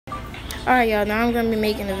Alright, y'all, now I'm going to be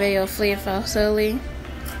making a video of Flee Fell Silly.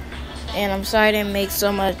 And I'm sorry I didn't make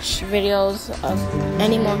so much videos of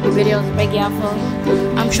any more videos of Piggy Alpha.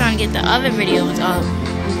 I'm trying to get the other videos up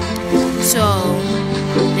so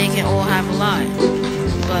they can all have a lot.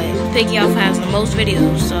 But Piggy Alpha has the most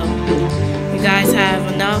videos, so you guys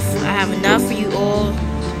have enough. I have enough for you all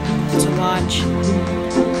to watch.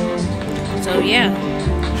 So yeah.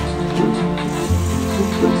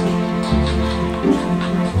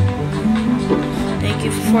 Thank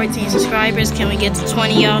you for 14 subscribers. Can we get to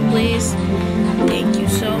 20, y'all, please? Thank you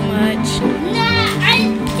so much. Nah,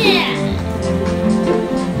 I can't.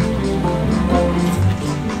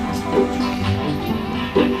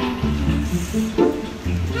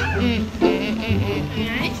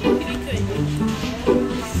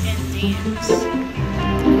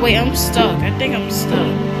 Wait, I'm stuck. I think I'm stuck.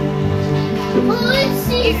 Who is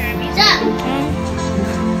she stuck?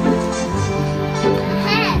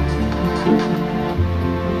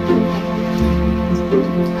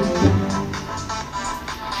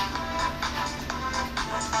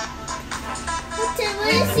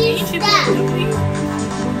 Where is she stuck?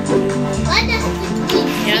 What the heck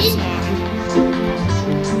is she? Yes,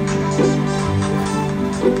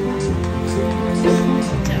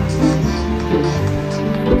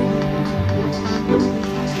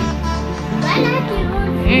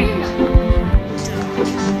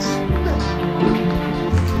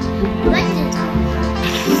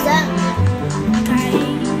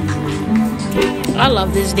 I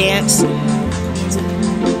love this dance. I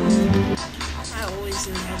always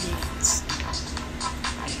do that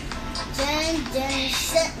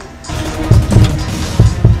dance.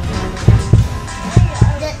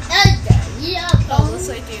 Oh, looks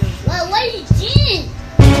like you. What are you doing?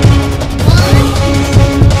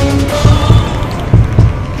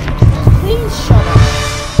 Please shut up.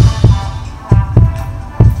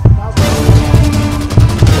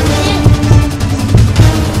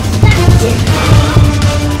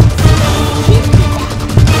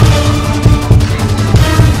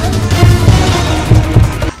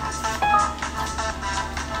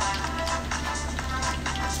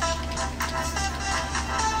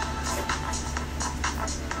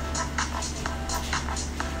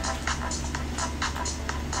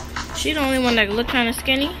 She the only one that look kind of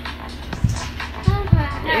skinny.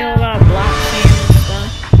 They all got black hands and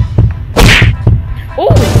stuff.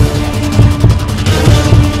 Oh!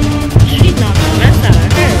 She's not gonna mess out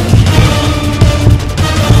of her.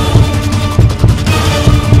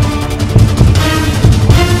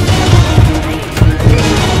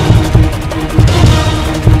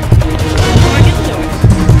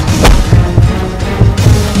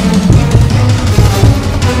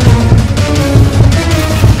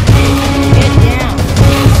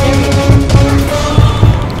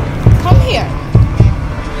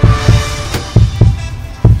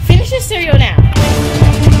 Cereal now.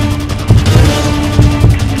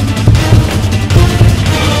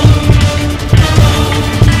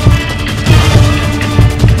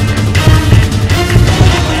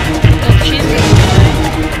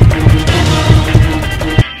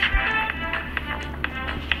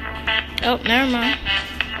 Oh, never mind.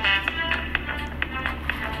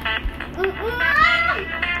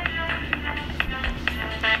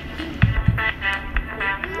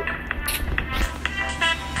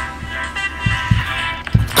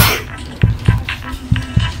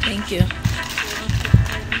 Thank you.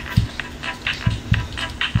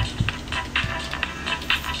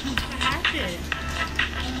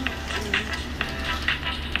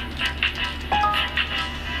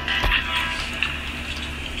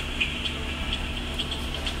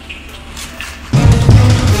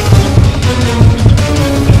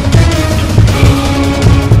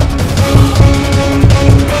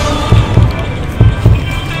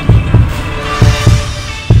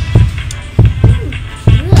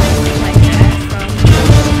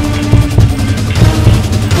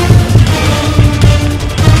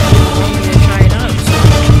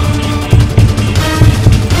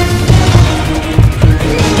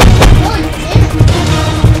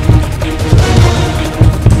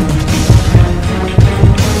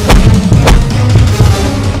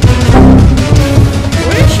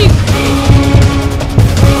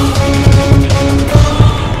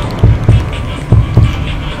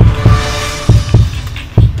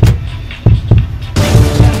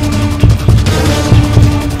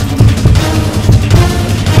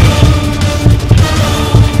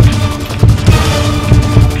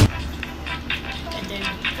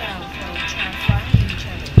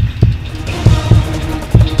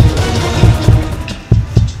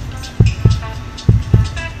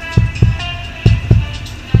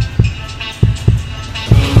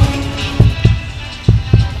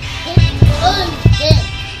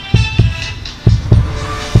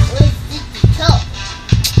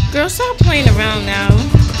 stop playing around now.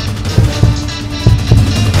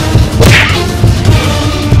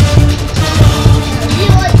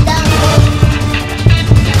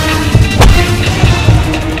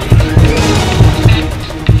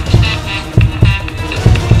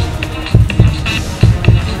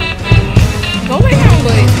 Go away,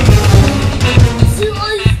 homeboy.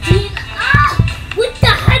 What the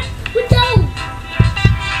heck? What the?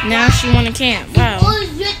 Now she wanna camp. Wow.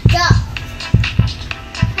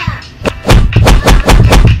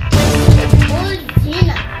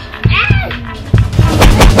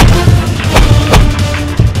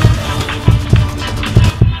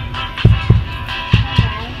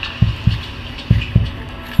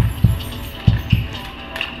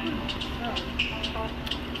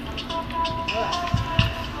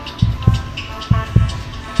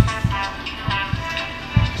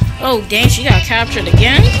 Oh, dang, she got captured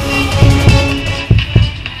again?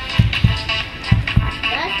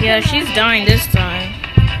 Yeah, she's dying this time.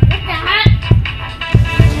 What the heck?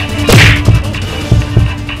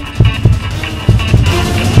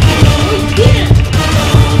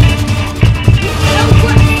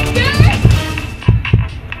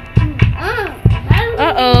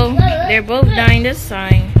 Uh-oh, they're both dying this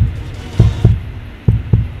time.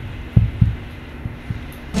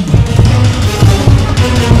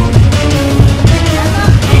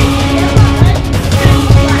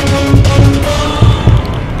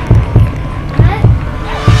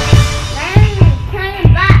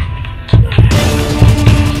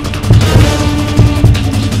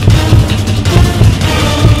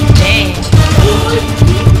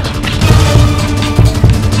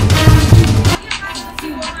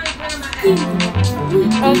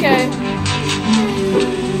 Okay.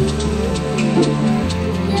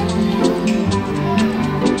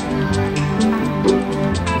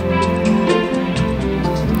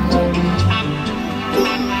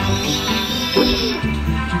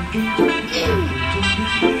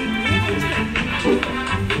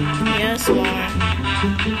 Yes, Mom.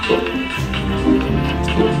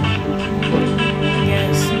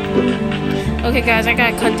 Yes. Okay, guys, I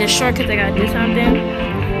gotta cut this short because I gotta do something.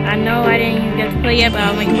 I know I didn't get to play yet, but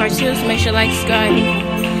I'll make part 2, so make sure to like, subscribe,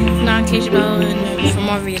 notification bell, and for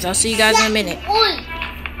more videos. I'll see you guys in a minute.